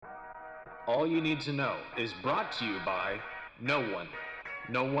All You Need to Know is brought to you by no one.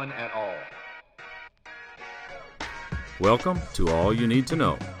 No one at all. Welcome to All You Need to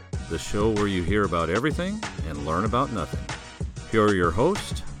Know, the show where you hear about everything and learn about nothing. Here are your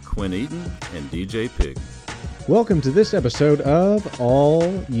hosts, Quinn Eaton and DJ Pig. Welcome to this episode of All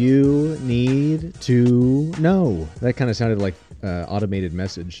You Need to Know. That kind of sounded like automated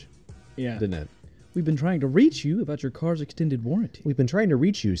message, Yeah. didn't it? We've been trying to reach you about your car's extended warranty. We've been trying to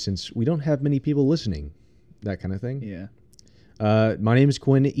reach you since we don't have many people listening. That kind of thing. Yeah. My name is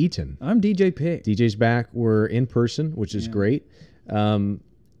Quinn Eaton. I'm DJ Pig. DJ's back. We're in person, which is great.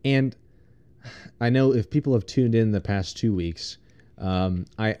 And I know if people have tuned in the past 2 weeks,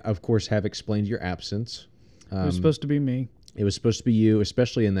 I, of course, have explained your absence. It was supposed to be me. It was supposed to be you,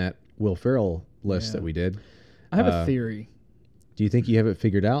 especially in that Will Ferrell list Yeah. that we did. I have a theory. Do you think you have it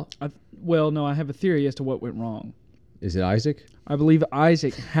figured out? No, I have a theory as to what went wrong. Is it Isaac? I believe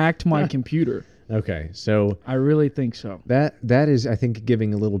Isaac hacked my computer. Okay, so I really think so. that is, I think,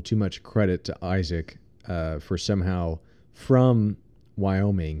 giving a little too much credit to Isaac for somehow from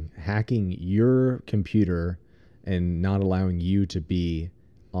Wyoming hacking your computer and not allowing you to be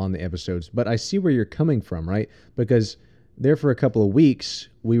on the episodes. But I see where you're coming from, right? Because there for a couple of weeks,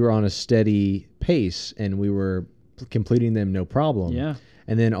 we were on a steady pace and we were completing them no problem. Yeah.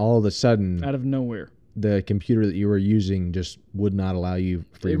 And then all of a sudden, Out of nowhere. the computer that you were using just would not allow you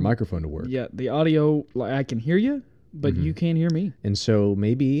for your microphone to work. Yeah, the audio, like, I can hear you, but you can't hear me. And so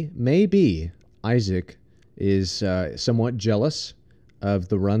maybe Isaac is somewhat jealous of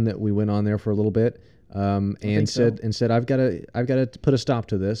the run that we went on there for a little bit, and said I've got to put a stop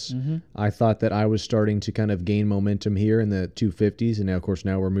to this. I thought that I was starting to kind of gain momentum here in the 250s, and now of course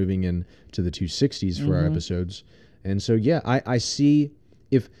we're moving in to the 260s for our episodes. And so I see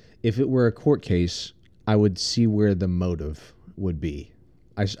if it were a court case, I would see where the motive would be.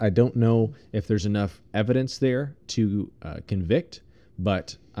 I don't know if there's enough evidence there to convict,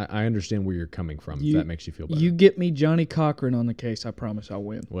 but I understand where you're coming from, if that makes you feel better. You get me Johnny Cochran on the case, I promise I'll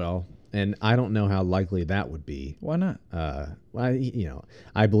win. Well, and I don't know how likely that would be. Why not?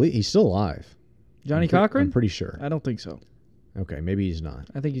 I believe he's still alive. Johnny Cochran? I'm pretty sure. I don't think so. Okay, maybe he's not.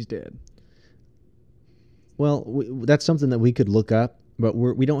 I think he's dead. Well, that's something that we could look up, but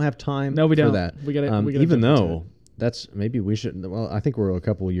we don't have time No, we for don't. that. We gotta even jump into though that's maybe we should. Well, I think we're a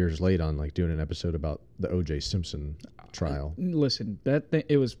couple of years late on like doing an episode about the O.J. Simpson trial. Listen, that thing,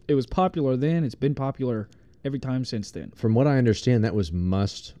 it was popular then. It's been popular every time since then. From what I understand, that was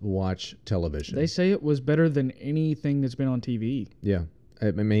must-watch television. They say it was better than anything that's been on TV. Yeah,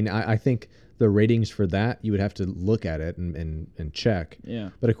 I mean, I think the ratings for that you would have to look at it and check. Yeah.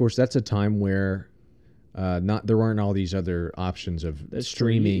 But of course, that's a time where there weren't all these other options of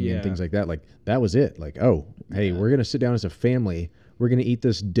streaming and things like that. Like that was it. Like, oh, hey, we're gonna sit down as a family. We're gonna eat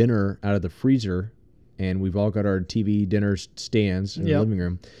this dinner out of the freezer, and we've all got our TV dinner stands in the living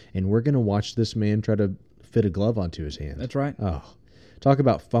room, and we're gonna watch this man try to fit a glove onto his hand. That's right. Oh, talk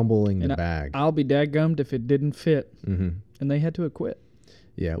about fumbling the bag. I'll be dadgummed if it didn't fit. Mm-hmm. And they had to acquit.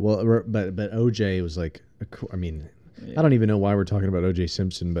 Yeah, well, but OJ was like, I mean, I don't even know why we're talking about O.J.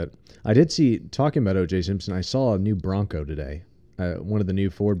 Simpson, but I did see, talking about O.J. Simpson, I saw a new Bronco today, one of the new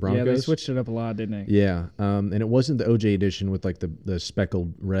Ford Broncos. Yeah, they switched it up a lot, didn't they? Yeah, and it wasn't the O.J. edition with like the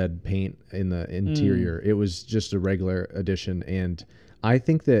speckled red paint in the interior. It was just a regular edition, and I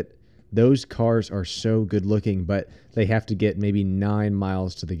think that those cars are so good looking, but they have to get maybe 9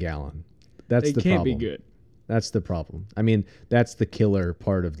 miles to the gallon. That's the problem. They can't be good. That's the problem. I mean, that's the killer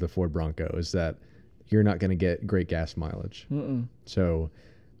part of the Ford Bronco is that you're not going to get great gas mileage. So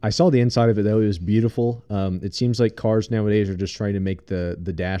I saw the inside of it, though. It was beautiful. It seems like cars nowadays are just trying to make the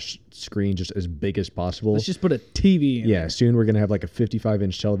dash screen just as big as possible. Let's just put a TV in Yeah, there. soon we're going to have like a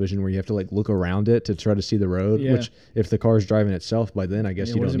 55-inch television where you have to like look around it to try to see the road, Yeah. which if the car's driving itself by then, I guess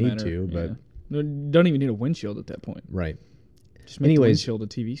you what don't does it need matter? to. But No, don't even need a windshield at that point. right. Just make the Anyways, windshield a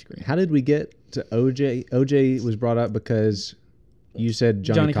TV screen. How did we get to OJ? OJ was brought up because you said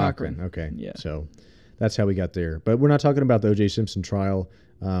Johnny Cochran. Okay. Yeah. So that's how we got there. But we're not talking about the O.J. Simpson trial.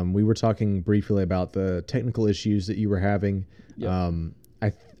 We were talking briefly about the technical issues that you were having. Yep.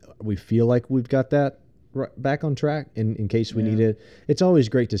 We feel like we've got that back on track in case we need it. It's always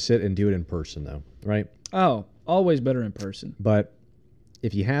great to sit and do it in person, though, right? Oh, always better in person. But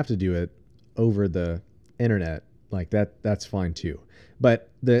if you have to do it over the internet, like that's fine too.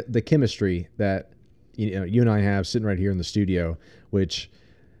 But the chemistry that you and I have sitting right here in the studio, which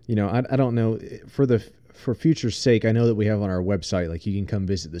I don't know for future's sake, I know that we have on our website, like you can come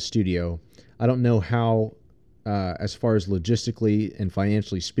visit the studio. I don't know how, as far as logistically and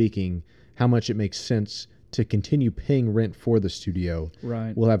financially speaking, how much it makes sense to continue paying rent for the studio,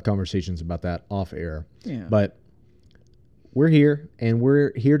 Right. we'll have conversations about that off air. Yeah. But we're here, and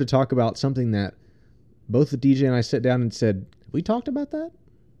we're here to talk about something that both the DJ and I sat down and said, we talked about that?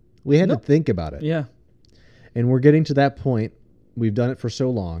 We had to think about it. Yeah. And we're getting to that point. We've done it for so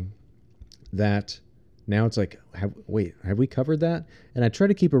long that now it's like, have we covered that? And I try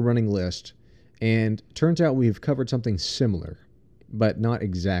to keep a running list, and turns out we've covered something similar, but not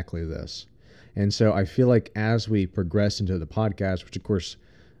exactly this. And so I feel like as we progress into the podcast, which of course,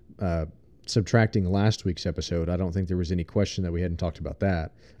 subtracting last week's episode, I don't think there was any question that we hadn't talked about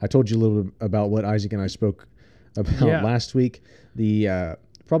that. I told you a little bit about what Isaac and I spoke about last week. The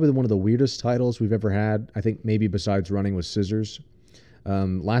probably one of the weirdest titles we've ever had, I think maybe besides Running with Scissors.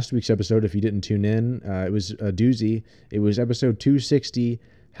 Last week's episode, if you didn't tune in, it was a doozy. It was episode 260.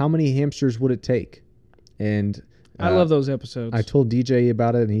 How many hamsters would it take? And I love those episodes. I told DJ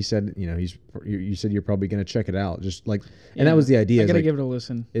about it, and he said, you said you're probably going to check it out. Just like, and that was the idea. I got to give it a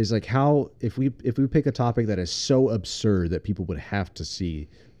listen. Is like how, if we pick a topic that is so absurd that people would have to see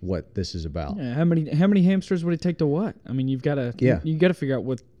what this is about. Yeah, how many hamsters would it take to what? I mean, you've got to figure out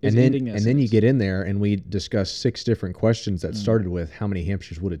what is ending this. And then you get in there, and we discuss 6 different questions that started with how many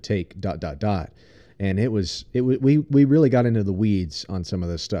hamsters would it take ... And we really got into the weeds on some of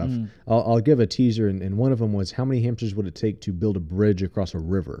this stuff. I'll give a teaser, and one of them was how many hamsters would it take to build a bridge across a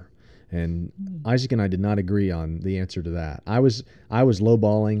river? And Isaac and I did not agree on the answer to that. I was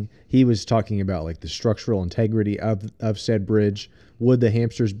lowballing. He was talking about like the structural integrity of said bridge. Would the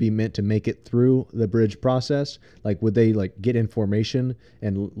hamsters be meant to make it through the bridge process? Like, would they like get in formation?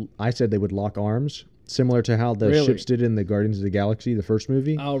 And I said they would lock arms, similar to how the ships did in the Guardians of the Galaxy, the first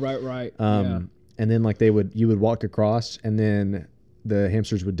movie. Oh, right. And then like you would walk across, and then the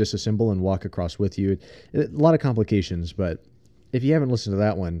hamsters would disassemble and walk across with you. A lot of complications, but if you haven't listened to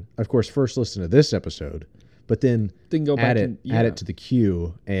that one, of course, first listen to this episode, but then go back add it to the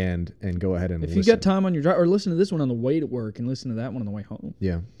queue and go ahead and if listen. you got time on your drive, or listen to this one on the way to work and listen to that one on the way home.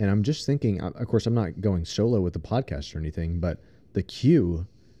 Yeah, and I'm just thinking, of course, I'm not going solo with the podcast or anything, but the queue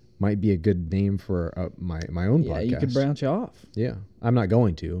might be a good name for my own podcast. Yeah, you could branch off. Yeah, I'm not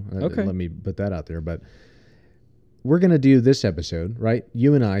going to. Okay. Let me put that out there. But we're going to do this episode, right?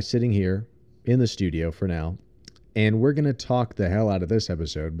 You and I sitting here in the studio for now, and we're going to talk the hell out of this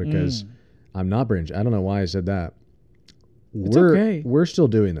episode because I'm not branching. I don't know why I said that. It's okay. We're still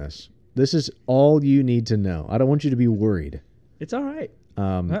doing this. This is all you need to know. I don't want you to be worried. It's all right.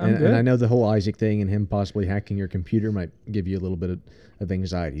 And I know the whole Isaac thing and him possibly hacking your computer might give you a little bit of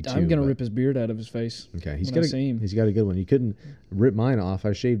anxiety too. I'm gonna rip his beard out of his face. Okay, he's got a good one. You couldn't rip mine off.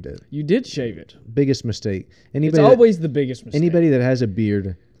 I shaved it. You did shave it. Biggest mistake. It's always the biggest mistake. Anybody that has a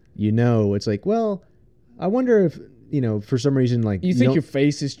beard, it's like, well, I wonder if for some reason like you think your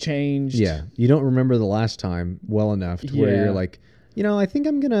face has changed. Yeah, you don't remember the last time well enough to where you're like, I think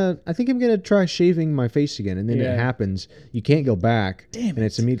I'm gonna try shaving my face again, and then it happens. You can't go back, and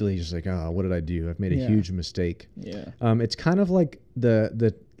it's immediately just like, oh, what did I do? I've made a huge mistake. Yeah. It's kind of like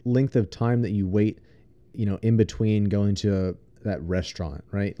the length of time that you wait, in between going to that restaurant,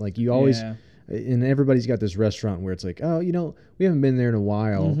 right? Like you always, and everybody's got this restaurant where it's like, oh, we haven't been there in a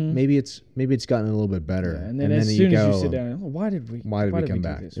while. Mm-hmm. Maybe it's gotten a little bit better. Yeah, and then as soon as you sit down, why did we come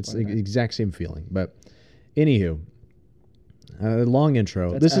back? It's the exact same feeling. But anywho. Long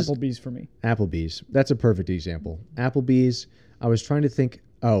intro. That's Applebee's for me. Applebee's. That's a perfect example. Applebee's. I was trying to think.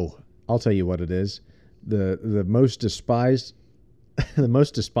 Oh, I'll tell you what it is. The most despised,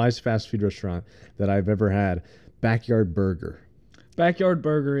 fast food restaurant that I've ever had. Backyard Burger. Backyard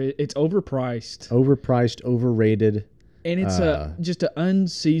Burger. It's overpriced. Overpriced. Overrated. And it's just an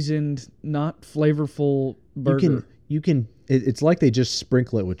unseasoned, not flavorful burger. You can. It's like they just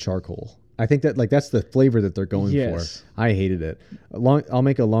sprinkle it with charcoal. I think that that's the flavor that they're going for. I hated it. I'll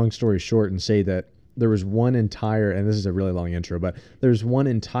make a long story short and say that there was one entire, and this is a really long intro, but there's one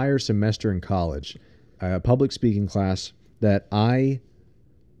entire semester in college, a public speaking class, that I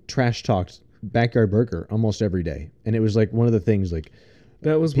trash talked Backyard Burger almost every day. And it was like one of the things like,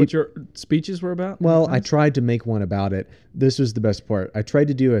 that was what your speeches were about? Well, I tried to make one about it. This was the best part. I tried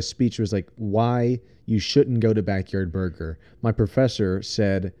to do a speech that was like, why you shouldn't go to Backyard Burger. My professor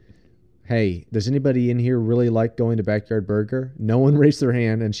said, hey, does anybody in here really like going to Backyard Burger? No one raised their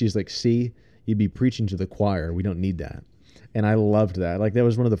hand, and she's like, see, you'd be preaching to the choir. We don't need that. And I loved that. Like, that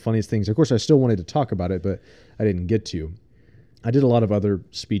was one of the funniest things. Of course, I still wanted to talk about it, but I didn't get to. I did a lot of other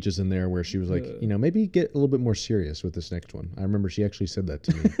speeches in there where she was like, maybe get a little bit more serious with this next one. I remember she actually said that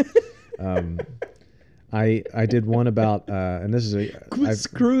to me. I did one about, and this is quit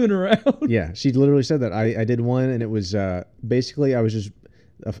screwing around. Yeah, she literally said that. I did one, and it was basically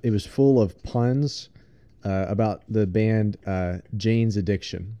it was full of puns about the band Jane's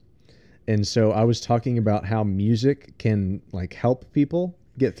Addiction. And so I was talking about how music can like help people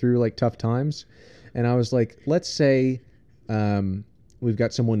get through like tough times. And I was like, let's say we've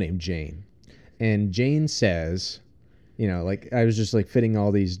got someone named Jane. And Jane says, you know, like I was just like fitting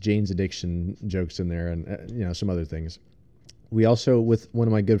all these Jane's Addiction jokes in there and, you know, some other things. We also, with one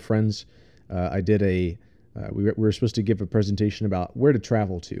of my good friends, I did we were supposed to give a presentation about where to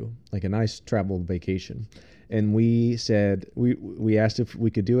travel to, like a nice travel vacation. And we said, we asked if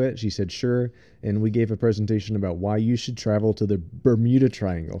we could do it. She said, sure. And we gave a presentation about why you should travel to the Bermuda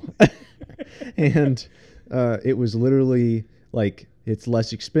Triangle. And it was literally like, it's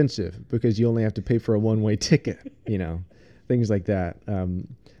less expensive because you only have to pay for a one-way ticket, you know, things like that.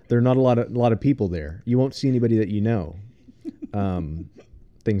 There are not a lot of people there. You won't see anybody that you know.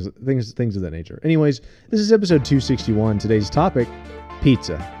 Things of that nature. Anyways, this is episode 261. Today's topic,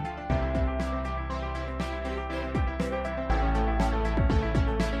 pizza.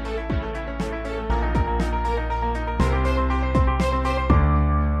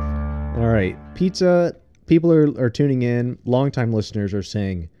 All right, pizza. People are tuning in. Longtime listeners are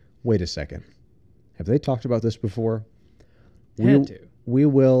saying, wait a second. Have they talked about this before? We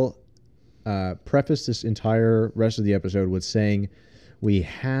will preface this entire rest of the episode with saying we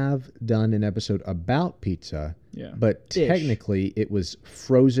have done an episode about pizza, but technically it was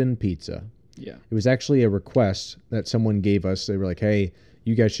frozen pizza. Yeah. It was actually a request that someone gave us. They were like, hey,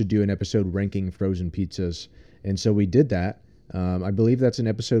 you guys should do an episode ranking frozen pizzas. And so we did that. I believe that's an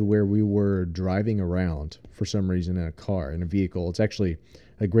episode where we were driving around for some reason in a vehicle. It's actually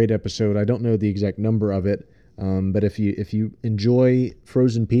a great episode. I don't know the exact number of it, but if you enjoy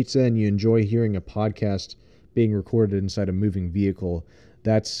frozen pizza and you enjoy hearing a podcast being recorded inside a moving vehicle,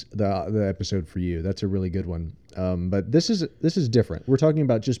 that's the episode for you. That's a really good one. But this is different. We're talking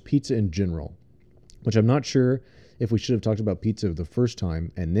about just pizza in general, which I'm not sure if we should have talked about pizza the first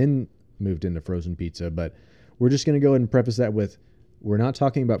time and then moved into frozen pizza, but we're just going to go ahead and preface that with, we're not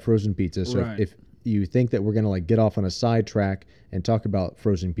talking about frozen pizza. So right. if you think that we're going to like get off on a sidetrack and talk about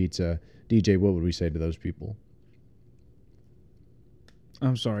frozen pizza, DJ, what would we say to those people?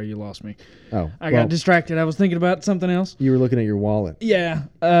 I'm sorry, you lost me. Oh, I got distracted. I was thinking about something else. You were looking at your wallet. Yeah.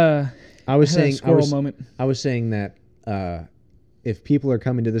 I was saying, squirrel moment. I was saying that if people are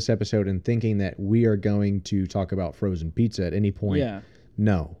coming to this episode and thinking that we are going to talk about frozen pizza at any point,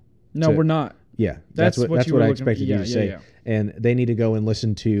 no, we're not. Yeah, that's what I expected you to say. Yeah. And they need to go and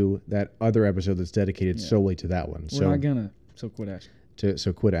listen to that other episode that's dedicated solely to that one. We're not gonna. So quit asking.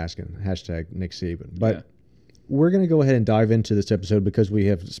 So quit asking. # Nick Saban. But we're gonna go ahead and dive into this episode because we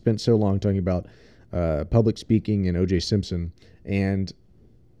have spent so long talking about public speaking and O.J. Simpson and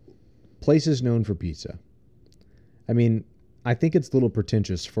places known for pizza. I mean, I think it's a little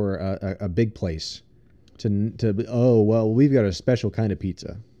pretentious for a big place to we've got a special kind of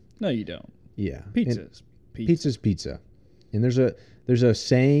pizza. No, you don't. Yeah, Pizza's pizza. And there's a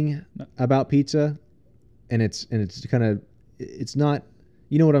saying about pizza, and it's kind of, it's not,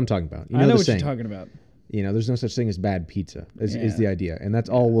 you know what I'm talking about. You know I know the what saying. you're talking about. You know, there's no such thing as bad pizza. Is the idea, and that's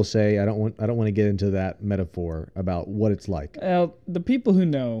all we'll say. I don't want to get into that metaphor about what it's like. The people who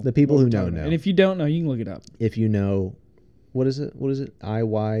know. The people who know know. And if you don't know, you can look it up. If you know, what is it?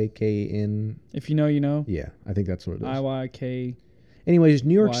 IYKN. If you know, you know. Yeah, I think that's what it is. IYK. Anyways,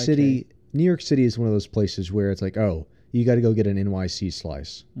 New York City is one of those places where it's like, oh, you got to go get an NYC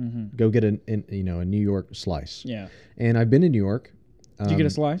slice. Mm-hmm. Go get a New York slice. Yeah. And I've been to New York. Did you get a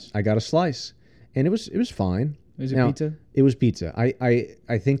slice? I got a slice, and it was fine. Was it pizza? It was pizza.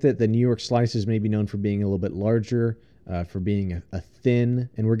 I think that the New York slice is maybe known for being a little bit larger, for being a thin,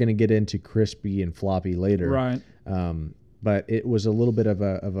 and we're going to get into crispy and floppy later. Right. But it was a little bit of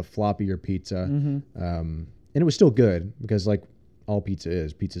a floppier pizza, mm-hmm. And it was still good because like all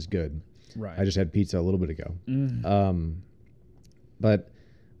pizza's good. Right. I just had pizza a little bit ago. Mm. But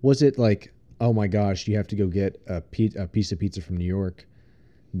was it like, oh my gosh, you have to go get a piece of pizza from New York?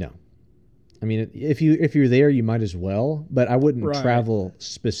 No. I mean, if you're there, you might as well. But I wouldn't travel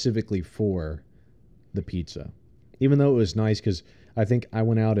specifically for the pizza, even though it was nice because I think I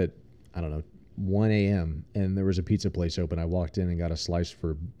went out at 1 a.m. and there was a pizza place open. I walked in and got a slice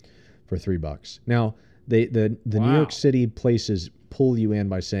for $3. Now the New York City places pull you in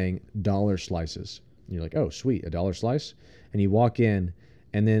by saying dollar slices. And you're like, oh sweet, $1 slice, and you walk in,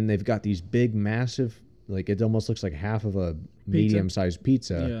 and then they've got these big, massive, like it almost looks like half of a medium-sized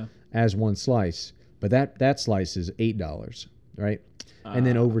pizza as one slice, but that slice is $8, right? And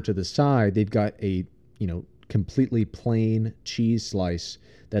then over to the side, they've got a completely plain cheese slice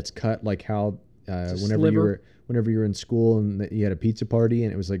that's cut like how whenever you were in school and you had a pizza party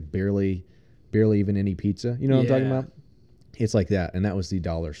and it was like barely barely even any pizza. You know what I'm talking Yeah. about? It's like that, and that was the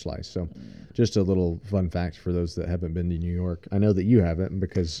dollar slice. So just a little fun fact for those that haven't been to New York. I know that you haven't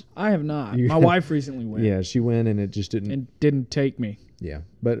because I have not. You- My wife recently went. yeah, she went and it just didn't. And didn't take me. Yeah,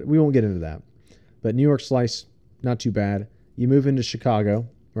 but we won't get into that. But New York slice, not too bad. You move into Chicago,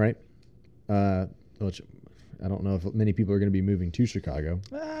 right? Which I don't know if many people are going to be moving to Chicago.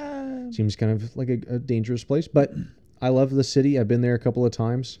 Seems kind of like a dangerous place, but I love the city. I've been there a couple of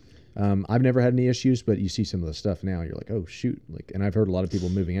times. I've never had any issues, but you see some of the stuff now. You're like, oh shoot! Like, and I've heard a lot of people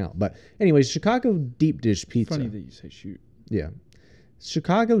moving out. But anyways, Chicago deep dish pizza. Funny that you say shoot. Yeah,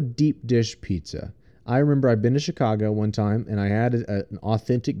 Chicago deep dish pizza. I remember I've been to Chicago one time, and I had an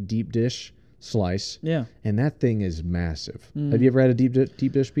authentic deep dish slice. Yeah. And that thing is massive. Have you ever had a deep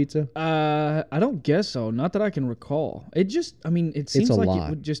dish pizza? I don't guess so. Not that I can recall. It just, I mean, it seems a like lot. it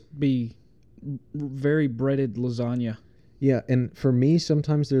would just be very breaded lasagna. Yeah, and for me,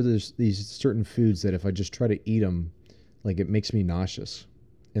 sometimes there's these certain foods that if I just try to eat them, like it makes me nauseous.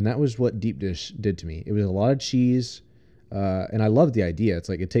 And that was what deep dish did to me. It was a lot of cheese, and I love the idea. It's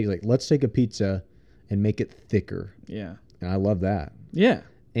like let's take a pizza and make it thicker. Yeah. And I love that. Yeah.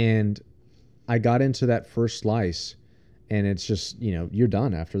 And I got into that first slice, and it's just, you're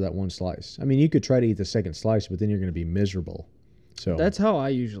done after that one slice. I mean, you could try to eat the second slice, but then you're going to be miserable. So That's how I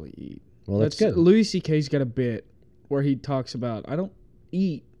usually eat. well, that's good. Louis C.K.'s got a bit where he talks about, I don't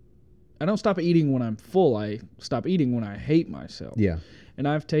stop eating when I'm full. I stop eating when I hate myself. Yeah. And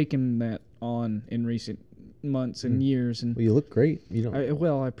I've taken that on in recent months and years. And Well, you look great. You don't.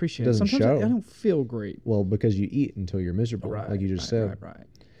 I appreciate it. Doesn't Sometimes show. I don't feel great. Well, because you eat until you're miserable, like you just said. Right.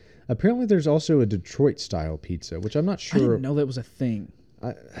 Apparently, there's also a Detroit-style pizza, which I'm not I sure. didn't know that was a thing.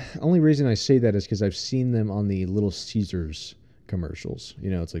 Only reason I say that is because I've seen them on the Little Caesars commercials.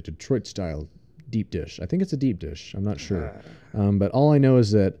 It's like Detroit-style deep dish. I think it's a deep dish. I'm not sure. But all I know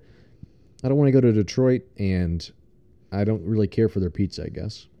is that I don't want to go to Detroit, and I don't really care for their pizza, I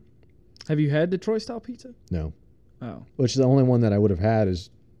guess. Have you had Detroit style pizza? No. Oh. Which the only one that I would have had is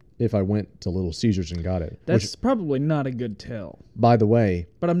if I went to Little Caesars and got it. That's probably not a good tell. By the way,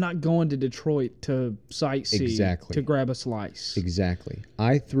 But I'm not going to Detroit to sightsee Exactly. to grab a slice. exactly.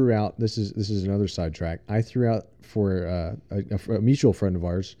 I threw out, this is another sidetrack. I threw out for a mutual friend of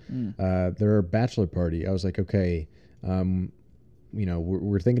ours, their bachelor party. I was like, okay,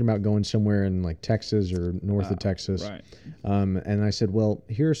 we're thinking about going somewhere in like Texas or north of Texas. Right. And I said, well,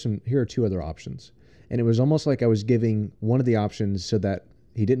 here are two other options. And it was almost like I was giving one of the options so that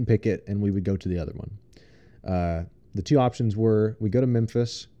he didn't pick it and we would go to the other one. The two options were we go to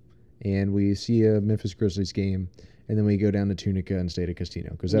Memphis and we see a Memphis Grizzlies game, and then we go down to Tunica and stay at a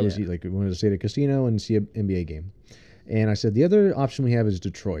casino, because that was like we wanted to stay at a casino and see an NBA game. And I said the other option we have is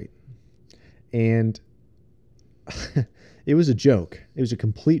Detroit. And it was a joke. It was a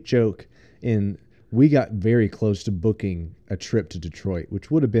complete joke. And we got very close to booking a trip to Detroit, which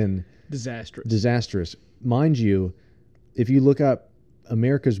would have been disastrous. Mind you, if you look up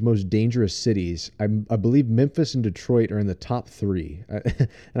America's most dangerous cities, I believe Memphis and Detroit are in the top 3. And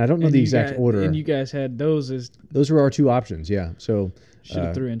I don't know the exact order. And you guys had those as... Those were our two options, yeah. So Should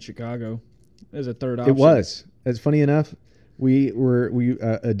have threw in Chicago as a third option. it was. It's funny enough,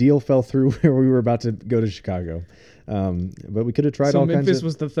 a deal fell through where we were about to go to Chicago. But we could have tried all kinds of... So Memphis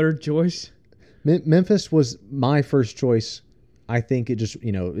was the third choice? Memphis was my first choice. I think it just,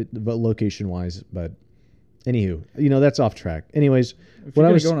 but location-wise, but anywho, that's off track. Anyways, if you're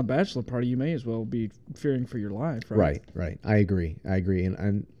going to go on a bachelor party, you may as well be fearing for your life, right? Right. I agree.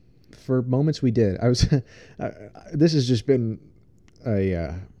 And for moments we did. This has just been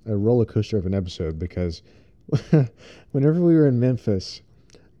a roller coaster of an episode, because whenever we were in Memphis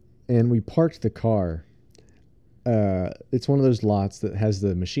and we parked the car, it's one of those lots that has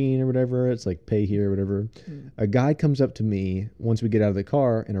the machine or whatever. It's like pay here or whatever. A guy comes up to me once we get out of the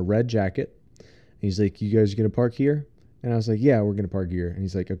car in a red jacket. He's like, "You guys going to park here?" And I was like, "Yeah, we're going to park here." And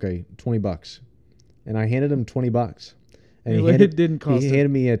he's like, "Okay, $20." And I handed him $20. And he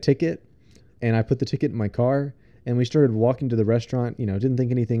handed me a ticket, and I put the ticket in my car, and we started walking to the restaurant, didn't think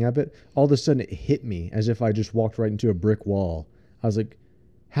anything of it. All of a sudden it hit me as if I just walked right into a brick wall. I was like,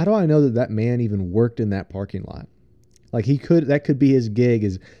 how do I know that man even worked in that parking lot? Like that could be his gig,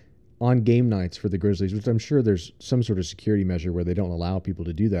 is on game nights for the Grizzlies, which I'm sure there's some sort of security measure where they don't allow people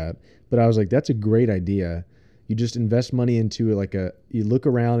to do that. But I was like, that's a great idea. You just invest money into you look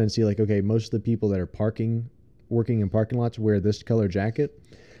around and see okay, most of the people that are working in parking lots wear this color jacket.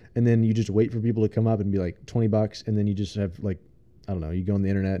 And then you just wait for people to come up and be like $20. And then you just have I don't know, you go on the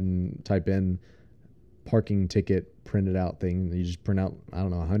internet and type in parking ticket printed out thing. And you just print out, I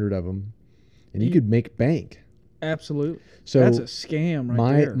don't know, 100 of them. And you could make bank. Absolutely. So that's a scam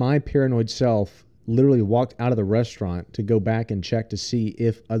right there. My paranoid self literally walked out of the restaurant to go back and check to see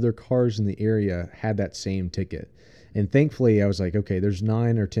if other cars in the area had that same ticket. And thankfully, I was like, okay, there's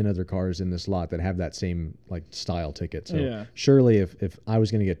 9 or 10 other cars in this lot that have that same like style ticket. So surely, if I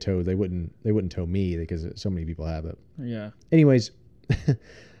was going to get towed, they wouldn't tow me because so many people have it. Yeah. Anyways,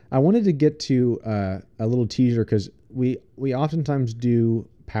 I wanted to get to a little teaser because we oftentimes do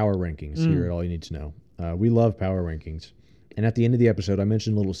power rankings here at All You Need to Know. We love power rankings, and at the end of the episode, I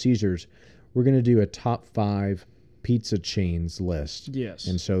mentioned Little Caesars. We're going to do a top 5 pizza chains list. Yes.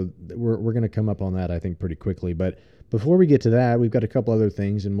 And so we're going to come up on that, I think, pretty quickly. But before we get to that, we've got a couple other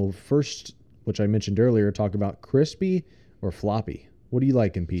things, and we'll first, which I mentioned earlier, talk about crispy or floppy. What do you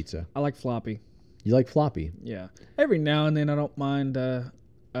like in pizza? I like floppy. You like floppy? Yeah. Every now and then, I don't mind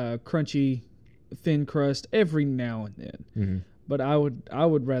crunchy, thin crust. Every now and then. Mm-hmm. But I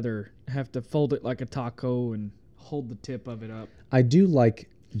would rather have to fold it like a taco and hold the tip of it up. I do like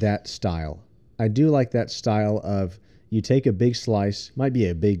that style. I do like that style of you take a big slice, might be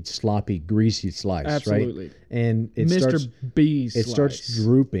a big sloppy, greasy slice, absolutely, right? And it Mr. B's it starts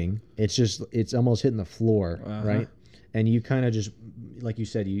drooping. It's almost hitting the floor, right? And you kind of just, like you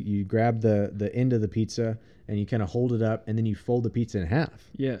said, you grab the end of the pizza and you kind of hold it up, and then you fold the pizza in half.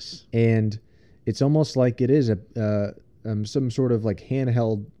 Yes. And it's almost like it is some sort of like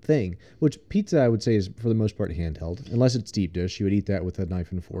handheld thing, which pizza I would say is for the most part handheld, unless it's deep dish. You would eat that with a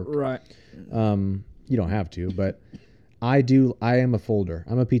knife and fork. Right. You don't have to, but I do. I am a folder.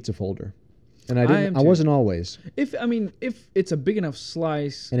 I'm a pizza folder, and I wasn't always. If it's a big enough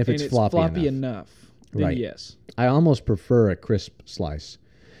slice and if it's floppy enough, then right? Yes. I almost prefer a crisp slice,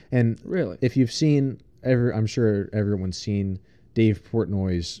 and really, if you've seen I'm sure everyone's seen Dave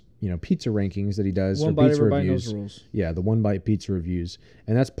Portnoy's pizza rankings that he does. One or bite, pizza everybody reviews. knows rules. Yeah, the one bite pizza reviews,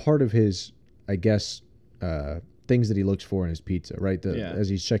 and that's part of his, I guess, things that he looks for in his pizza, right? As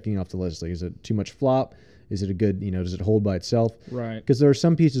he's checking off the list, like, is it too much flop? Is it a good, does it hold by itself? Right. Because there are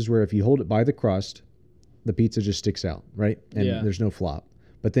some pizzas where if you hold it by the crust, the pizza just sticks out, right? And there's no flop.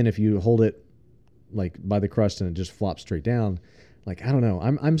 But then if you hold it like by the crust and it just flops straight down, like, I don't know.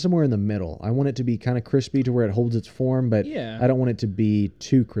 I'm somewhere in the middle. I want it to be kind of crispy to where it holds its form, but I don't want it to be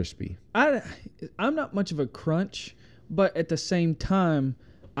too crispy. I'm not much of a crunch, but at the same time,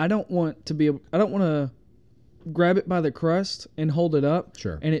 I don't want to grab it by the crust and hold it up.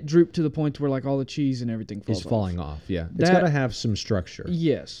 Sure. And it droop to the point where like all the cheese and everything falls falling off. Yeah. It's got to have some structure.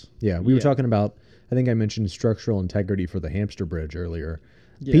 Yes. Yeah. We were talking about, I think I mentioned structural integrity for the hamster bridge earlier.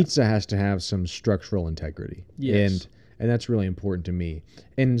 Yeah. Pizza has to have some structural integrity. Yes. And that's really important to me.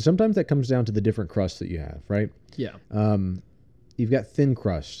 And sometimes that comes down to the different crusts that you have, right? Yeah. You've got thin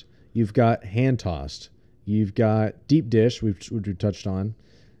crust. You've got hand tossed. You've got deep dish, which we've touched on.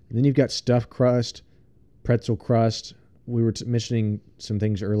 And then you've got stuffed crust, pretzel crust. We were mentioning some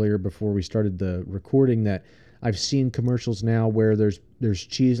things earlier before we started the recording that I've seen commercials now where there's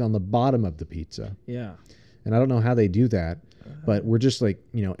cheese on the bottom of the pizza. Yeah. And I don't know how they do that, but we're just like,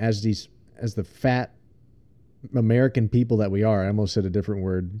 as the fat American people that we are, I almost said a different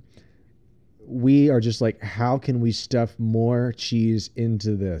word. We are just like, how can we stuff more cheese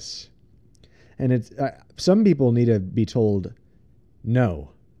into this? And it's some people need to be told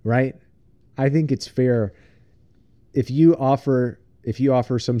no, right? I think it's fair if you offer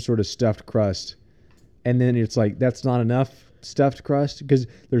some sort of stuffed crust, and then it's like that's not enough stuffed crust, because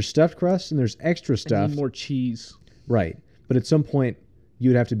there's stuffed crust and there's extra stuff. I need more cheese, right? But at some point, you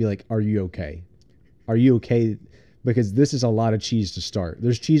would have to be like, "Are you okay? Are you okay?" Because this is a lot of cheese to start.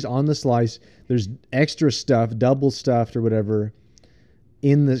 There's cheese on the slice. There's extra stuff, double stuffed or whatever,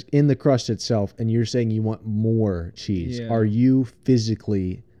 in the crust itself, and you're saying you want more cheese. Yeah. Are you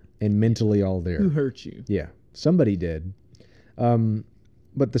physically and mentally all there? Who hurt you? Yeah, somebody did.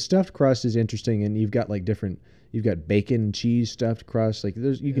 But the stuffed crust is interesting, and you've got you've got bacon, cheese, stuffed crust. Like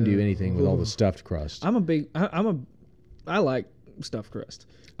you can do anything with all the stuffed crust. I like stuffed crust.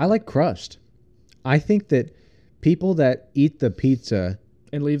 I like crust. I think that people that eat the pizza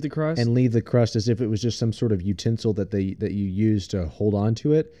and leave the crust as if it was just some sort of utensil that you use to hold on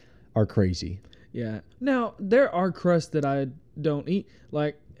to it are crazy. Yeah. Now, there are crusts that I don't eat.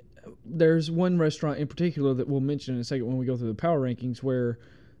 Like, there's one restaurant in particular that we'll mention in a second when we go through the power rankings where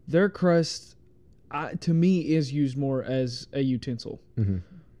their crust, to me, is used more as a utensil. Mm-hmm.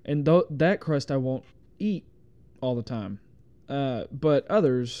 And that crust I won't eat all the time. But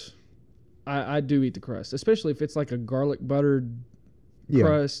others, I do eat the crust, especially if it's like a garlic buttered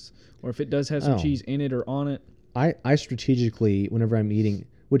crust, or if it does have some cheese in it or on it. I strategically, whenever I'm eating,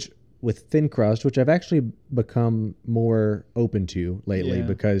 with thin crust, which I've actually become more open to lately,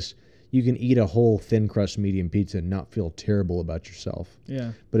 because you can eat a whole thin crust medium pizza and not feel terrible about yourself.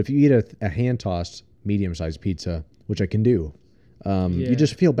 Yeah. But if you eat a hand tossed medium sized pizza, which I can do, you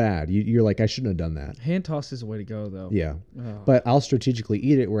just feel bad. You're like, I shouldn't have done that. Hand toss is the way to go, though. Yeah. Oh. But I'll strategically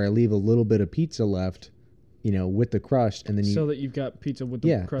eat it where I leave a little bit of pizza left, with the crust, and then so that you've got pizza with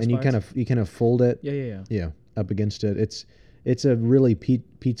the crust. and you kind of fold it. Yeah. Up against it. It's a really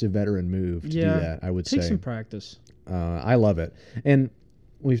pizza veteran move to do that. I would say. Take some practice. I love it, and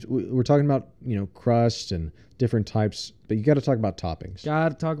we're talking about crust and different types, but you got to talk about toppings. Got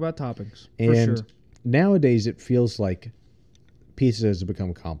to talk about toppings And for sure. Nowadays, it feels like pizza has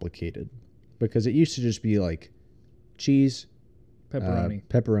become complicated because it used to just be like cheese,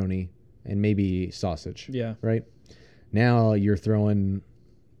 pepperoni, and maybe sausage. Yeah. Right. Now you're throwing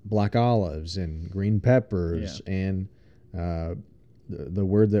black olives and green peppers and the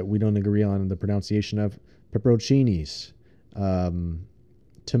word that we don't agree on the pronunciation of, pepperoncinis,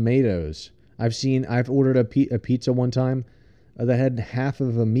 tomatoes. I've ordered a pizza one time that had half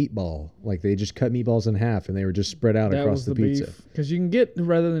of a meatball. Like they just cut meatballs in half and they were just spread out across the pizza. Because you can get,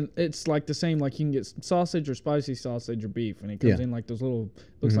 rather than, it's like the same, like you can get sausage or spicy sausage or beef, and it comes in like those little,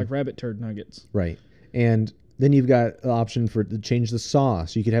 looks like rabbit turd nuggets. Right. And then you've got the option to change the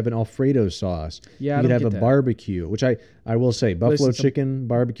sauce. You could have an Alfredo sauce. Yeah, you could have a barbecue, which I will say, buffalo chicken,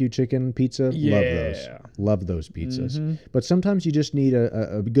 barbecue chicken pizza, love those. Love those pizzas. But sometimes you just need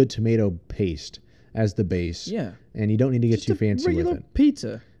a good tomato paste as the base. Yeah. And you don't need to get Just too fancy with regular it.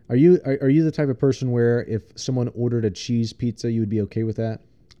 pizza. Are you the type of person where if someone ordered a cheese pizza, you would be okay with that?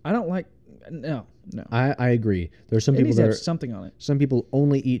 I don't like, no. I agree. There's some It people needs that to are, have something on it. some people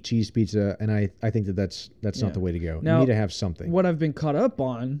only eat cheese pizza, and I think that's not the way to go. Now, you need to have something. What I've been caught up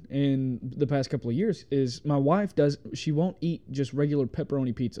on in the past couple of years is my wife she won't eat just regular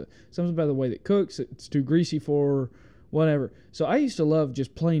pepperoni pizza. Something about the way that it cooks, it's too greasy for her, whatever. So I used to love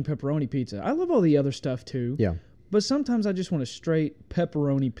just plain pepperoni pizza. I love all the other stuff too. Yeah. But sometimes I just want a straight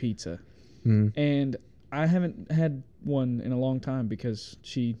pepperoni pizza. And I haven't had one in a long time because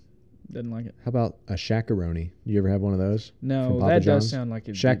she doesn't like it. How about a shakaroni? Do you ever have one of those? No, that does sound like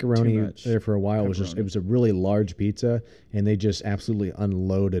it's too Shakaroni much. there for a while was just, it was a really large pizza, and they just absolutely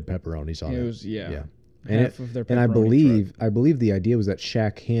unloaded pepperonis on it. It was, yeah. And Half of their and I pepperoni truck. believe the idea was that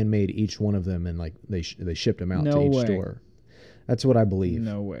Shaq handmade each one of them, and like they shipped them out to No each way. store. That's what I believe.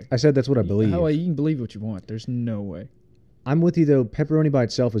 No way. I said that's what I believe. How you can believe what you want. There's no way. I'm with you though. Pepperoni by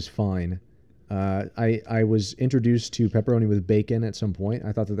itself is fine. I was introduced to pepperoni with bacon at some point.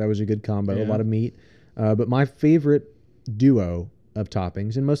 I thought that was a good combo, a lot of meat. But my favorite duo of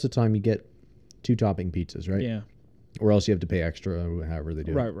toppings, and most of the time you get 2 topping pizzas, right? Yeah. Or else you have to pay extra, or however they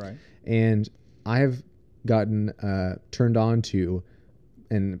do it. Right. And I have gotten turned on to,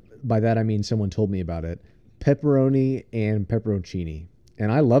 and by that I mean someone told me about it, pepperoni and pepperoncini.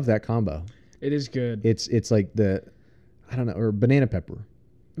 And I love that combo. It is good. It's like or banana pepper.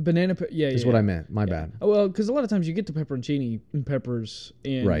 Is what I meant. My bad. Oh, well, because a lot of times you get the pepperoncini peppers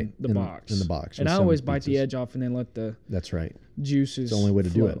in the box. In the box. And I always bite the edge off and then let the juices It's the only way to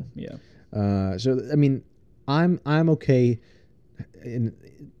do it. Yeah. So I mean, I'm okay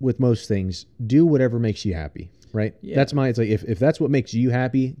with most things. Do whatever makes you happy, right? Yeah. It's like if that's what makes you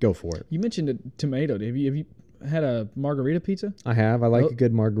happy, go for it. You mentioned a tomato. Have you had a margarita pizza? I have. I like a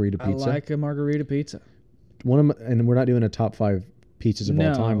good margarita pizza. I like a margarita pizza. And we're not doing a top 5 pizzas of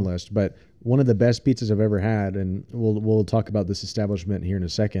all time list, but one of the best pizzas I've ever had, and we'll talk about this establishment here in a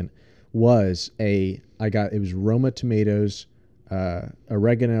second, was it was Roma tomatoes,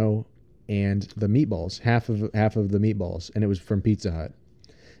 oregano, and the meatballs, half of the meatballs, and it was from Pizza Hut.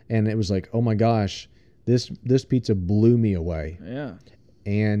 And it was like, oh my gosh, this pizza blew me away. Yeah.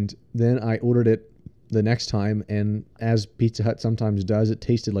 And then I ordered it the next time, and as Pizza Hut sometimes does, it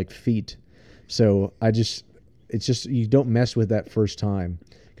tasted like feet. So it's just you don't mess with that first time,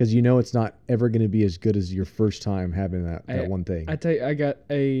 because it's not ever going to be as good as your first time having that one thing. I tell you, I got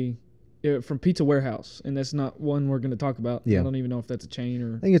from Pizza Warehouse, and that's not one we're going to talk about. Yeah. I don't even know if that's a chain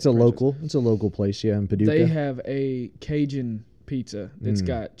or. I think it's a local place, in Paducah. They have a Cajun pizza that's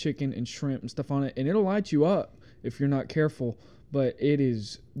got chicken and shrimp and stuff on it, and it'll light you up if you're not careful. But it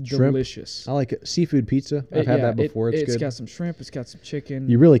is delicious. I like it. Seafood pizza. I've had that before. It's good. It's got some shrimp. It's got some chicken.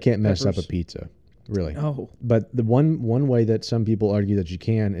 You really can't mess up a pizza. Really. Oh. But the one way that some people argue that you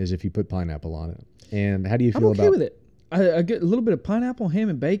can is if you put pineapple on it. And how do you feel I'm okay with it. I get a little bit of pineapple, ham,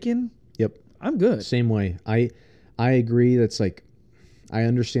 and bacon. Yep. I'm good. Same way. I agree. That's like, I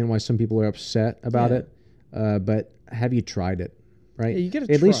understand why some people are upset about it. But have you tried it? Right? Yeah, you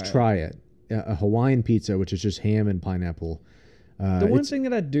gotta at least try it. A Hawaiian pizza, which is just ham and pineapple. The one thing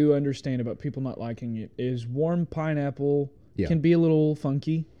that I do understand about people not liking it is warm pineapple can be a little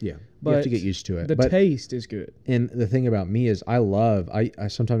funky. Yeah, but you have to get used to it. The taste is good. And the thing about me is I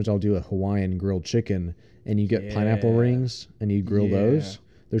sometimes I'll do a Hawaiian grilled chicken, and you get pineapple rings, and you grill those.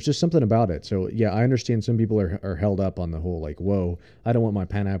 There's just something about it. So, yeah, I understand some people are held up on the whole, like, whoa, I don't want my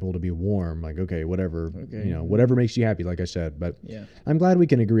pineapple to be warm. Like, okay, whatever, whatever makes you happy, like I said. But I'm glad we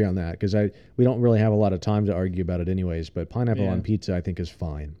can agree on that because we don't really have a lot of time to argue about it anyways. But pineapple on pizza, I think, is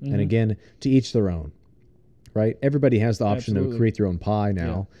fine. And again, to each their own, right? Everybody has the option to create their own pie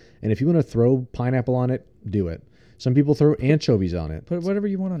now. Yeah. And if you want to throw pineapple on it, do it. Some people throw anchovies on it. Put whatever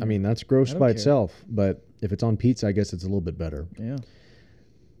you want on it. I mean, that's gross by itself. But if it's on pizza, I guess it's a little bit better. Yeah.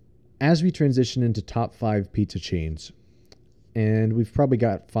 As we transition into top 5 pizza chains, and we've probably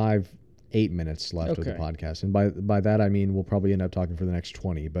got 8 minutes left of the podcast. And by that, I mean, we'll probably end up talking for the next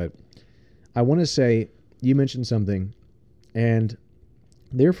 20. But I want to say, you mentioned something, and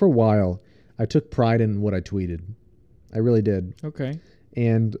there for a while, I took pride in what I tweeted. I really did. Okay.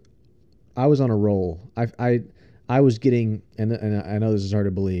 And I was on a roll. I was getting, and I know this is hard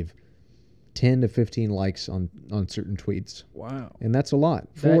to believe, 10 to 15 likes on certain tweets. Wow. And that's a lot.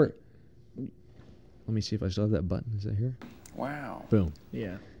 Let me see if I still have that button. Is that here? Wow. Boom.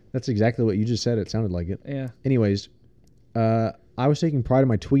 Yeah. That's exactly what you just said. It sounded like it. Yeah. Anyways, I was taking pride in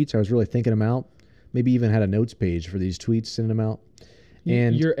my tweets. I was really thinking them out. Maybe even had a notes page for these tweets, sending them out.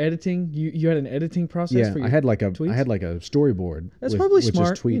 And you're editing. You had an editing process for your I had like a tweets? I had like a storyboard. That's probably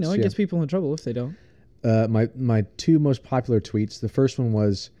smart. Tweets, it gets people in trouble if they don't. My 2 most popular tweets. The first one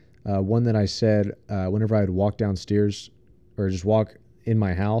was one that I said whenever I'd walk downstairs or just walk in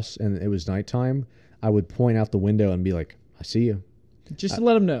my house and it was nighttime, I would point out the window and be like, "I see you," just to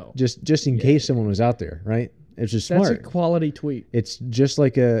let them know. Just in case someone was out there, right? It's just smart. That's a quality tweet. It's just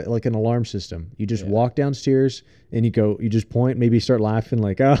like an alarm system. You just walk downstairs and you just point, maybe start laughing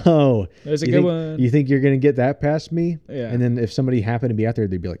like, "Oh, there's a good one." You think you're gonna get that past me? Yeah. And then if somebody happened to be out there,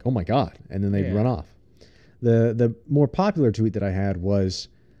 they'd be like, "Oh my god!" And then they'd run off. The more popular tweet that I had was,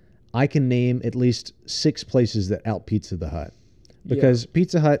 I can name at least 6 places that out Pizza the Hut. Because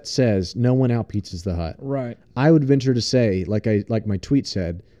Pizza Hut says no one out pizzas the Hut. Right. I would venture to say, like my tweet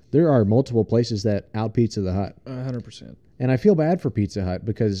said, there are multiple places that out Pizza the Hut. 100%. And I feel bad for Pizza Hut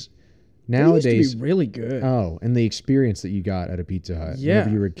because nowadays they used to be really good. Oh, and the experience that you got at a Pizza Hut. Yeah. Whenever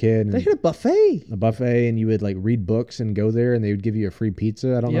you were a kid. And they had a buffet. And you would like read books and go there and they would give you a free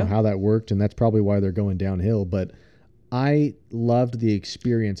pizza. I don't know how that worked, and that's probably why they're going downhill, but I loved the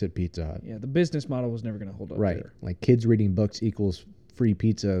experience at Pizza Hut. Yeah, the business model was never going to hold up there. Like kids reading books equals free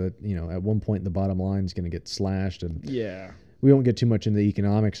pizza that, at one point the bottom line is going to get slashed. And we won't get too much into the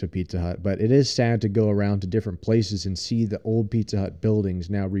economics of Pizza Hut, but it is sad to go around to different places and see the old Pizza Hut buildings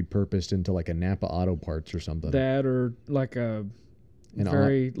now repurposed into like a Napa Auto Parts or something. That or like a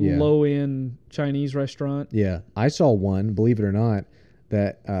very low-end Chinese restaurant. Yeah. I saw one, believe it or not,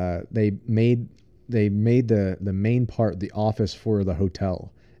 that they made the main part, the office for the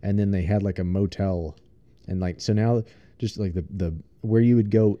hotel, and then they had like a motel, and like so now just like the where you would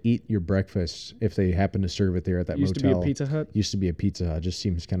go eat your breakfast if they happen to serve it there at that used motel. To be a Pizza Hut. Used to be a Pizza Hut. Just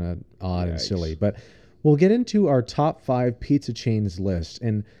seems kind of odd and silly, but we'll get into our top 5 pizza chains list,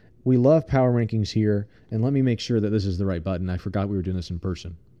 and we love power rankings here. And let me make sure that this is the right button. I forgot we were doing this in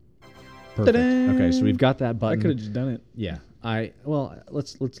person. Perfect. Ta-da! Okay, so we've got that button. I could have just done it. Yeah.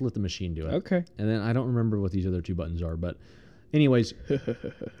 Let's let the machine do it. Okay. And then I don't remember what these other 2 buttons are, but anyways.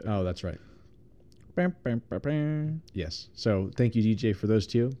 Oh, that's right. Yes. So thank you, DJ, for those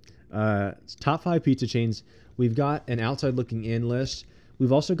 2. Top 5 pizza chains. We've got an outside looking in list.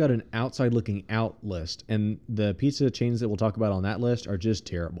 We've also got an outside looking out list. And the pizza chains that we'll talk about on that list are just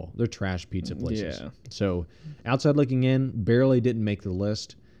terrible. They're trash pizza places. Yeah. So outside looking in barely didn't make the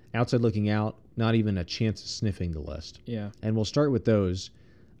list. Outside looking out, not even a chance of sniffing the list. Yeah. And we'll start with those.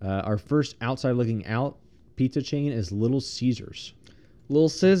 Our first outside looking out pizza chain is Little Caesars. Little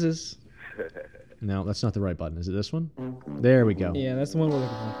Scissors. No, that's not the right button. Is it this one? There we go. Yeah, that's the one we're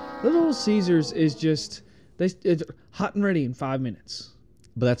looking for. Little Caesars is just it's hot and ready in 5 minutes.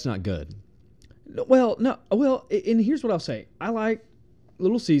 But that's not good. Well, no. Well, and here's what I'll say. I like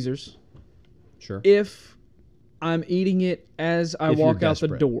Little Caesars. Sure. If I'm eating it as I walk out the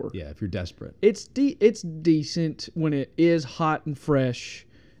door. Yeah, if you're desperate. It's decent when it is hot and fresh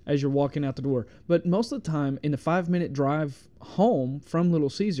as you're walking out the door. But most of the time, in the 5-minute drive home from Little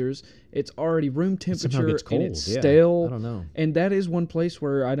Caesars, it's already room temperature it's cold. And it's stale. I don't know. And that is one place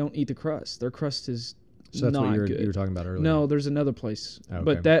where I don't eat the crust. Their crust is So that's not what good. you were talking about earlier. No, there's another place, Okay.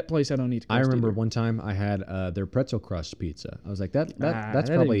 but that place I don't eat. I remember either. one time I had their pretzel crust pizza. I was like, that's that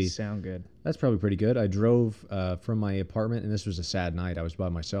probably didn't sound good. That's probably pretty good. I drove from my apartment, and this was a sad night. I was by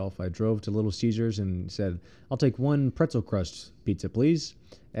myself. I drove to Little Caesars and said, "I'll take one pretzel crust pizza, please."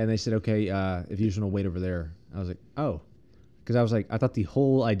 And they said, "Okay, if you just want to wait over there." I was like, "Oh," because I was like, I thought the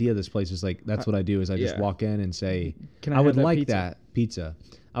whole idea of this place is like that's what I do is I just walk in and say, Can I I have would that like pizza? that pizza.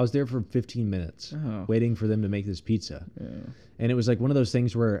 I was there for 15 minutes waiting for them to make this pizza, and it was like one of those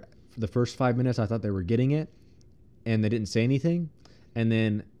things where for the first 5 minutes I thought they were getting it, and they didn't say anything, and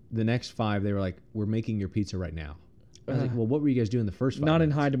then the next 5 they were like, "We're making your pizza right now." I was like, "Well, what were you guys doing the first 5 Not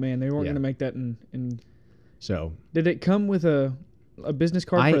minutes?" in high demand. They weren't Yeah. going to make that in. So Did it come with a business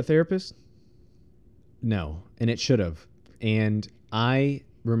card for a therapist? no, and it should have. And I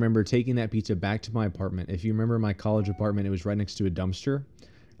remember taking that pizza back to my apartment. If you remember my college apartment, it was right next to a dumpster.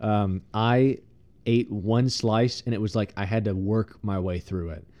 I ate one slice, and it was like I had to work my way through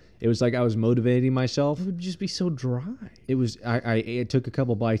it. It was like I was motivating myself. It would just be so dry. It was. I took a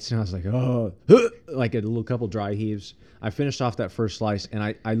couple bites, and I was like, oh, like a little couple dry heaves. I finished off that first slice, and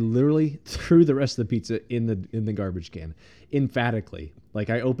I literally threw the rest of the pizza in the garbage can, emphatically. Like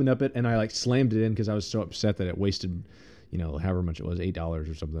I opened up it and I like slammed it in because I was so upset that it wasted, however much it was,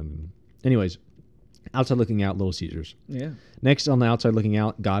 $8 or something. Anyways, outside looking out, Little Caesars. Yeah. Next on the outside looking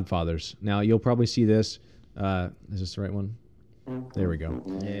out, Godfather's. Now you'll probably see this. Is this the right one? There we go.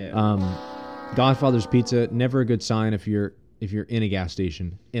 Yeah. Godfather's Pizza, never a good sign if you're in a gas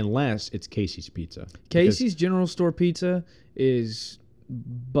station, unless it's Casey's Pizza. Casey's General Store Pizza is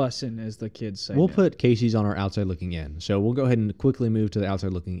bussin', as the kids say. We'll now. put Casey's on our outside looking in. So we'll go ahead and quickly move to the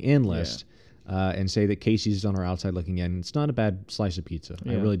outside looking in list and say that Casey's is on our outside looking in. It's not a bad slice of pizza.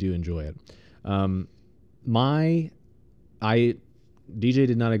 I really do enjoy it. DJ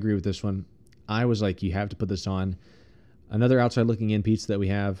did not agree with this one. I was like, you have to put this on. Another outside looking in pizza that we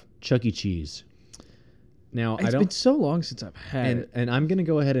have, Chuck E. Cheese. Now It's been so long since I've had it. And I'm going to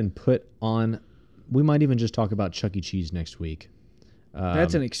go ahead and put on. We might even just talk about Chuck E. Cheese next week.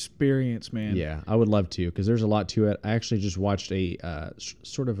 That's an experience, man. Yeah, I would love to because there's a lot to it. I actually just watched a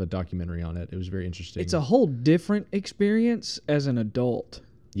sort of a documentary on it. It was very interesting. It's a whole different experience as an adult.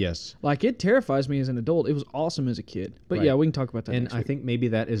 Yes. Like, it terrifies me as an adult. It was awesome as a kid. But Right. yeah, we can talk about that And next I week. think maybe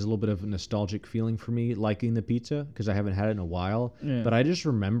that is a little bit of a nostalgic feeling for me, liking the pizza because I haven't had it in a while. Yeah. But I just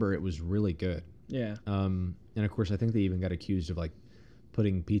remember it was really good. Yeah. And of course, I think they even got accused of like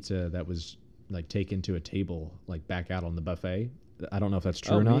putting pizza that was like taken to a table like back out on the buffet. I don't know if that's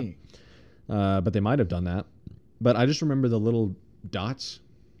true or not, but they might have done that. But I just remember the little dots,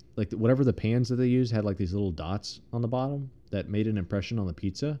 like whatever the pans that they used had like these little dots on the bottom that made an impression on the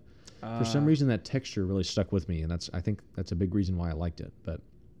pizza. For some reason, that texture really stuck with me, and I think that's a big reason why I liked it. But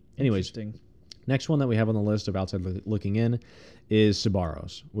anyways, Interesting. next one that we have on the list of outside looking in is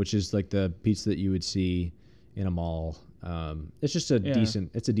Sbarro's, which is like the pizza that you would see in a mall. It's just a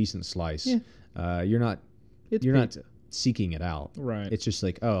decent slice. Yeah. You're not seeking it out. Right. It's just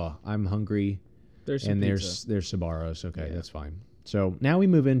like, oh, I'm hungry, There's some and pizza. there's Sbarro's. Okay, that's fine. So now we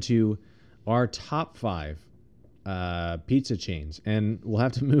move into our top 5 pizza chains, and we'll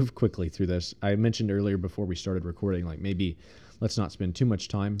have to move quickly through this. I mentioned earlier before we started recording, like maybe let's not spend too much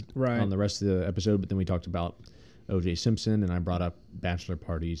time on the rest of the episode, but then we talked about O.J. Simpson, and I brought up bachelor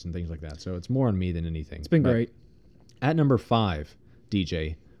parties and things like that. So it's more on me than anything. It's been great. At number 5,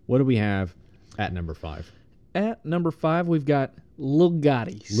 DJ, what do we have at number 5? At number 5, we've got Lil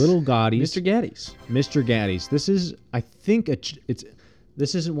Gotti's. Little Gotti's. Mr. Gaddy's. Mr. Gaddy's. This is, I think,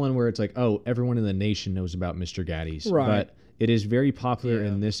 this isn't one where it's like, oh, everyone in the nation knows about Mr. Gaddy's. Right. But it is very popular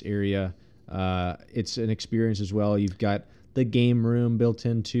in this area. It's an experience as well. You've got the game room built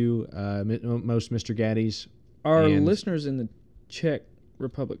into most Mr. Gaddy's. Our listeners in the Czech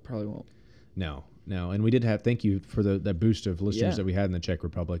Republic probably won't. No. And we did thank you for that boost of listeners that we had in the Czech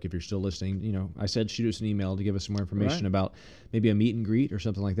Republic. If you're still listening, I said shoot us an email to give us some more information about maybe a meet and greet or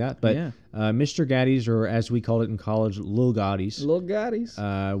something like that. But Mr. Gaddy's, or as we called it in college, Lil Gotti's. Lil Gotti's.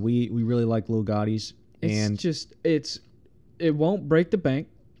 We really like Lil Gotti's. It won't break the bank.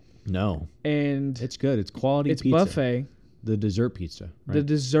 No. And it's good. It's quality it's pizza. It's buffet. The dessert pizza. Right? The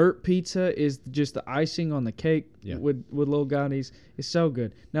dessert pizza is just the icing on the cake with Lil Gotti's. It's so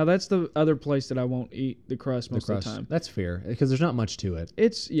good. Now, that's the other place that I won't eat the crust most of the time. That's fair, because there's not much to it.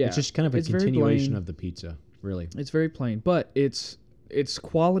 It's just kind of a continuation of the pizza, really. It's very plain, but it's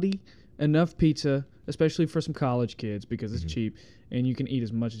quality enough pizza, especially for some college kids, because it's cheap, and you can eat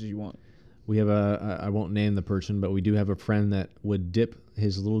as much as you want. We have I won't name the person, but we do have a friend that would dip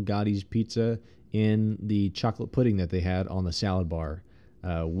his Little Gotti's pizza in the chocolate pudding that they had on the salad bar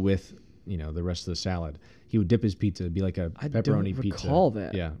with the rest of the salad. He would dip his pizza. It'd be like a pepperoni don't pizza. recall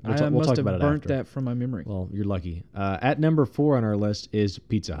that. Yeah, I we'll must talk have about it burnt after. that from my memory. Well, you're lucky. At number 4 on our list is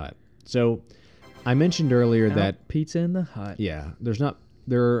Pizza Hut. So I mentioned earlier that Pizza in the Hut. yeah,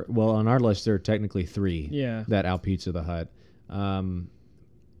 on our list there are technically 3 Yeah. that out Pizza the Hut.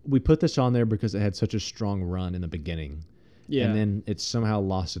 We put this on there because it had such a strong run in the beginning. Yeah. And then it somehow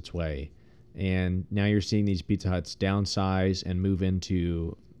lost its way. And now you're seeing these Pizza Huts downsize and move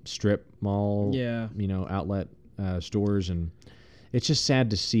into strip mall, outlet stores. And it's just sad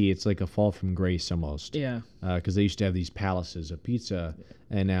to see. It's like a fall from grace almost. Yeah. Because they used to have these palaces of pizza,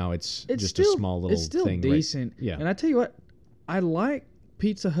 and now it's just still, a small little it's still thing. decent. Yeah. And I tell you what, I like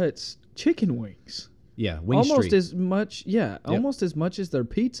Pizza Hut's chicken wings. Yeah, Wing almost Street. as much. Yeah, almost as much as their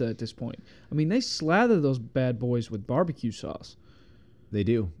pizza at this point. I mean, they slather those bad boys with barbecue sauce. They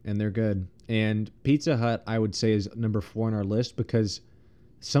do, and they're good. And Pizza Hut, I would say, is number 4 on our list because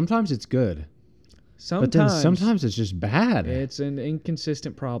sometimes it's good, but then sometimes it's just bad. It's an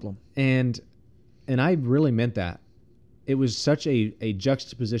inconsistent problem. And I really meant that. It was such a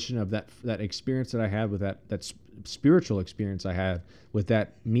juxtaposition of that experience that I had with that spiritual experience I had with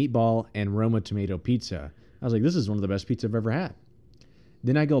that meatball and Roma tomato pizza. I was like, this is one of the best pizza I've ever had.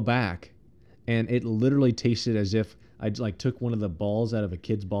 Then I go back, and it literally tasted as if I took one of the balls out of a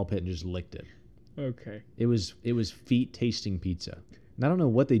kid's ball pit and just licked it. Okay. It was feet tasting pizza. And I don't know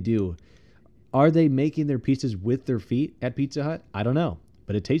what they do. Are they making their pizzas with their feet at Pizza Hut? I don't know,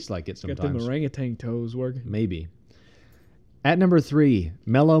 but it tastes like it sometimes. Got them orangutan toes working. Maybe. At number 3,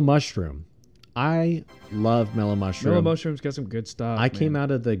 Mellow Mushroom. I love Mellow Mushroom. Mellow Mushroom's got some good stuff. I came out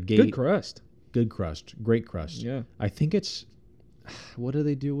of the gate. Good crust. Good crust. Great crust. Yeah. I think it's, what do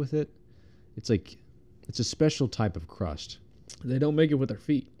they do with it? It's a special type of crust. They don't make it with their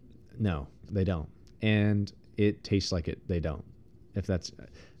feet. No, they don't. And it tastes like it. They don't. If that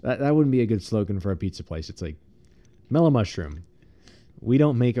wouldn't be a good slogan for a pizza place. It's like, Mellow Mushroom. We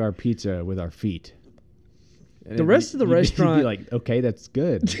don't make our pizza with our feet. And the rest of the restaurant, you'd be like, okay, that's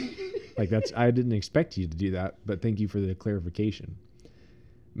good. I didn't expect you to do that, but thank you for the clarification.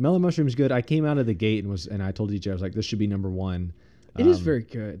 Mellow Mushroom is good. I came out of the gate and I told DJ, I was like, this should be number 1. It is very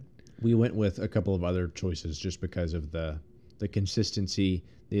good. We went with a couple of other choices just because of the consistency,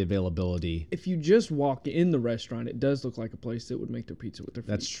 the availability. If you just walk in the restaurant, it does look like a place that would make their pizza with their feet.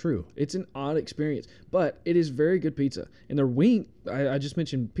 That's true. It's an odd experience, but it is very good pizza. And their wing, I just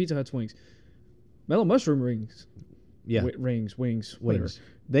mentioned Pizza Hut's wings. Mellow Mushroom rings. Yeah. Wings. Whatever.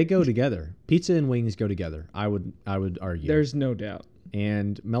 They go together. Pizza and wings go together. I would argue. There's no doubt.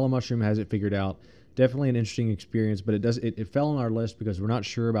 And Mellow Mushroom has it figured out. Definitely an interesting experience, but it fell on our list because we're not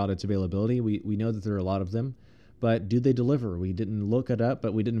sure about its availability. We know that there are a lot of them, but do they deliver? We didn't look it up,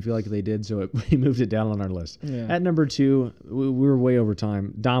 but we didn't feel like they did, so we moved it down on our list. Yeah. At number 2, we were way over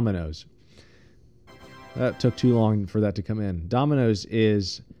time. Domino's. That took too long for that to come in. Domino's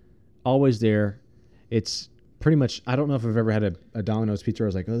is always there. It's pretty much, I don't know if I've ever had a Domino's pizza where I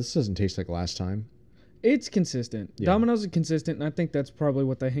was like, oh, this doesn't taste like last time. It's consistent. Yeah. Domino's is consistent, and I think that's probably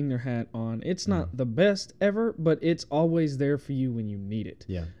what they hang their hat on. It's not the best ever, but it's always there for you when you need it.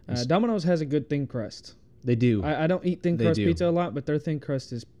 Yeah. Domino's has a good thin crust. They do. I don't eat thin crust pizza a lot, but their thin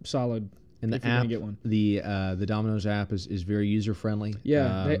crust is solid. And if the you're app, gonna get one. the Domino's app is very user friendly.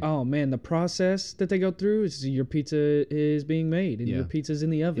 Yeah. The process that they go through is your pizza is being made and your pizza's in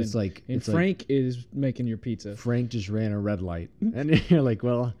the oven. Frank is making your pizza. Frank just ran a red light, and you're like,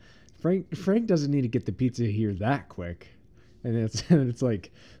 well, Frank doesn't need to get the pizza here that quick, and it's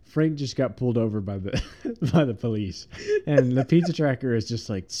like Frank just got pulled over by the police, and the pizza tracker is just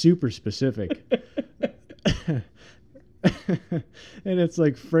like super specific, and it's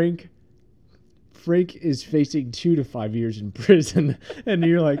like Frank is facing 2 to 5 years in prison, and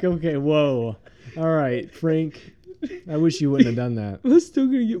you're like, okay, whoa, all right, Frank, I wish you wouldn't have done that. I'm still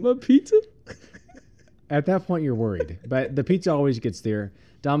gonna get my pizza. At that point, you're worried, but the pizza always gets there.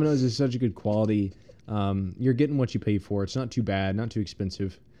 Domino's is such a good quality. You're getting what you pay for. It's not too bad, not too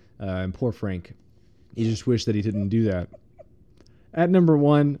expensive. And poor Frank, you just wish that he didn't do that. At number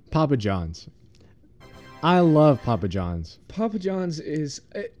 1, Papa John's. I love Papa John's. Papa John's is...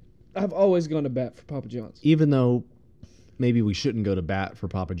 I've always gone to bat for Papa John's. Even though maybe we shouldn't go to bat for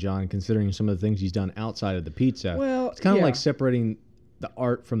Papa John, considering some of the things he's done outside of the pizza. Well, it's kind of like separating the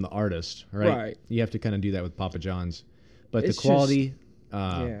art from the artist, right? Right. You have to kind of do that with Papa John's. But It's the quality...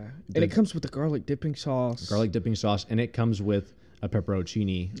 and it comes with the garlic dipping sauce. And it comes with a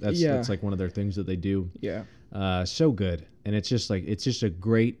pepperoncini. That's like one of their things that they do. Yeah. So good. And it's just a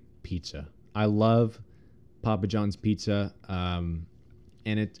great pizza. I love Papa John's pizza. And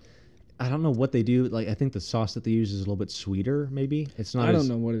I don't know what they do. Like, I think the sauce that they use is a little bit sweeter. Maybe it's not. I don't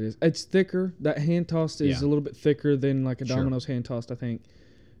know what it is. It's thicker. That hand tossed is Yeah. a little bit thicker than like a Sure. Domino's hand tossed. I think.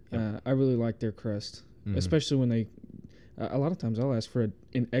 Yep. I really like their crust, especially when they. A lot of times I'll ask for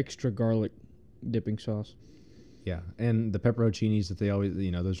an extra garlic dipping sauce. Yeah, and the pepperoncinis that they always,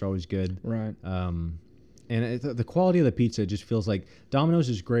 those are always good. Right. And the quality of the pizza just feels like Domino's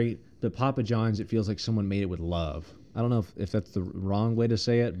is great, but Papa John's, it feels like someone made it with love. I don't know if that's the wrong way to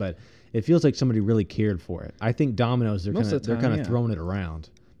say it, but it feels like somebody really cared for it. I think Domino's, they're kind of throwing it around,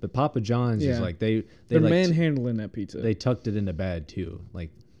 but Papa John's is like they're like manhandling that pizza. They tucked it into bed too,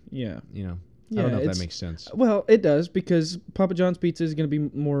 like yeah. I don't know if that makes sense. Well, it does, because Papa John's pizza is going to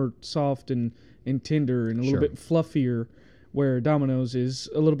be more soft and tender and a little bit fluffier, where Domino's is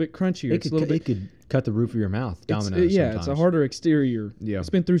a little bit crunchier. It could cut the roof of your mouth, Domino's. It's a harder exterior. Yeah. It's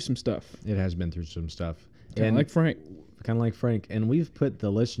been through some stuff. It has been through some stuff. Kind of like Frank. And we've put the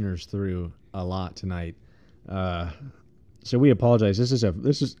listeners through a lot tonight. So we apologize. This is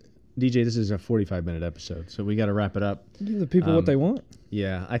DJ, this is a 45-minute episode, so we got to wrap it up. Give the people what they want.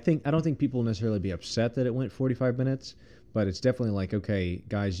 Yeah, I don't think people will necessarily be upset that it went 45 minutes, but it's definitely like, okay,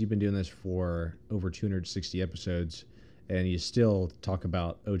 guys, you've been doing this for over 260 episodes, and you still talk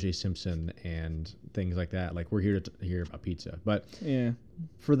about O.J. Simpson and things like that. Like, we're here to hear about pizza. But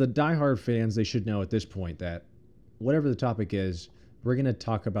for the diehard fans, they should know at this point that whatever the topic is, we're going to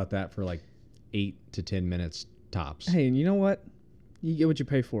talk about that for like 8 to 10 minutes tops. Hey, and you know what? You get what you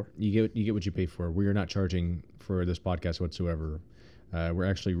pay for. You get what you pay for. We are not charging for this podcast whatsoever. We're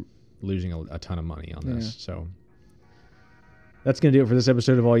actually losing a ton of money on this. So that's going to do it for this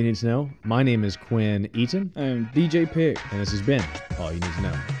episode of All You Need to Know. My name is Quinn Eaton. I'm DJ Pig. And this has been All You Need to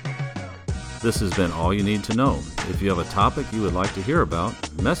Know. This has been All You Need to Know. If you have a topic you would like to hear about,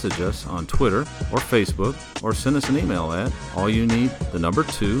 message us on Twitter or Facebook, or send us an email at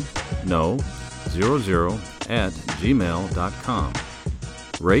allyouneedtoknow00@gmail.com.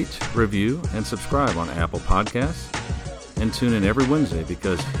 Rate, review, and subscribe on Apple Podcasts. And tune in every Wednesday,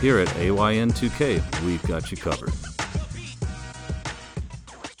 because here at AYN2K, we've got you covered.